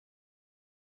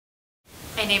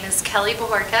My name is Kellye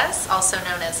Bojorquez, also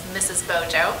known as Mrs.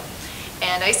 Bojo,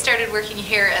 and I started working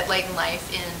here at Light and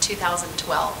Life in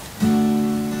 2012.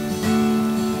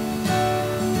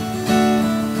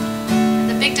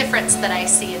 The big difference that I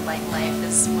see in Light and Life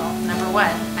is, well, number one,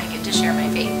 I get to share my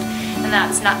faith, and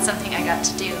that's not something I got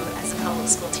to do as a public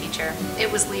school teacher.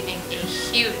 It was leaving a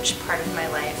huge part of my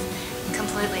life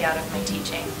completely out of my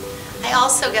teaching. I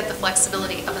also get the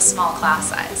flexibility of a small class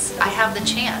size. I have the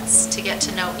chance to get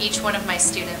to know each one of my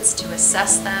students, to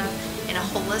assess them in a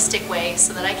holistic way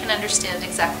so that I can understand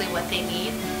exactly what they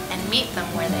need and meet them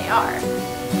where they are.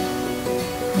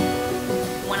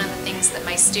 One of the things that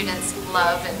my students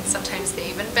love, and sometimes they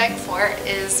even beg for,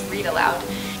 is read aloud.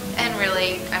 And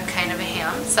really, I'm kind of a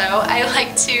ham, so I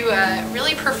like to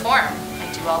really perform.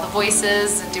 I do all the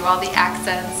voices and do all the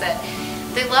accents,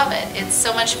 and they love it. It's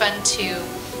so much fun to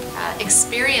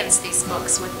experience these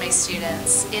books with my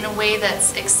students in a way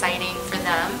that's exciting for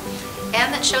them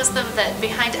and that shows them that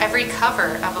behind every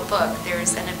cover of a book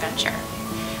there's an adventure.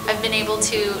 I've been able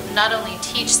to not only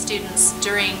teach students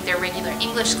during their regular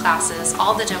English classes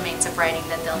all the domains of writing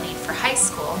that they'll need for high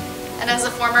school, and as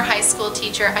a former high school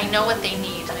teacher I know what they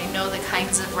need and I know the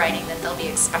kinds of writing that they'll be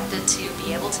expected to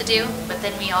be able to do, but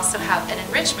then we also have an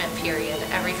enrichment period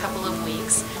every couple of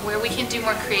weeks where we can do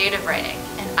more creative writing.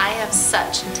 And I have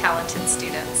such talented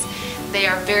students. They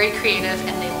are very creative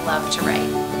and they love to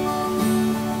write.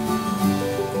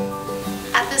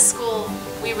 At this school,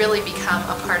 we really become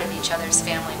a part of each other's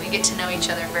family. We get to know each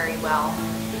other very well.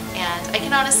 And I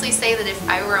can honestly say that if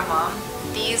I were a mom,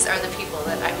 these are the people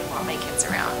that I would want my kids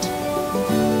around.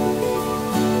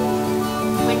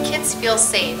 When kids feel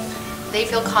safe, they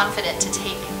feel confident to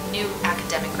take new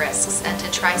academic risks and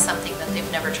to try something that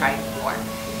they've never tried before.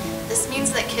 This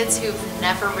means that kids who've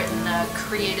never written a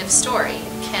creative story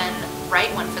can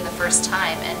write one for the first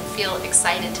time and feel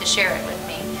excited to share it with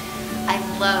me. I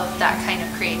love that kind of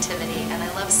creativity and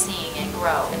I love seeing it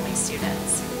grow in my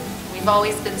students. We've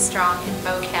always been strong in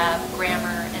vocab, grammar,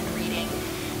 and reading,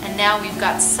 and now we've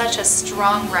got such a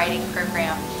strong writing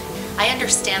program. I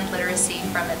understand literacy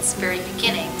from its very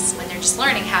beginnings when they're just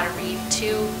learning how to read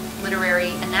to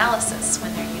literary analysis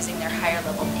when they're using their higher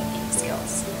level thinking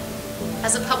skills.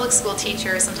 As a public school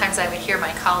teacher, sometimes I would hear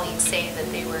my colleagues say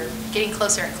that they were getting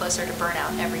closer and closer to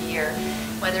burnout every year,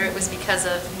 whether it was because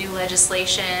of new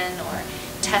legislation or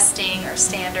testing or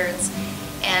standards,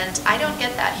 and I don't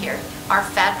get that here. Our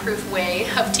fad-proof way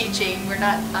of teaching, we're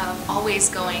not always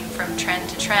going from trend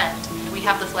to trend. We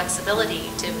have the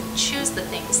flexibility to choose the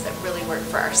things that really work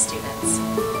for our students.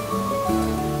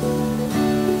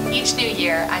 Each new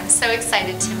year, I'm so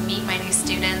excited to meet my new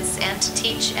students and to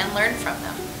teach and learn from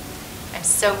them. I'm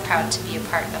so proud to be a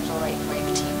part of the Light and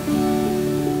Life team.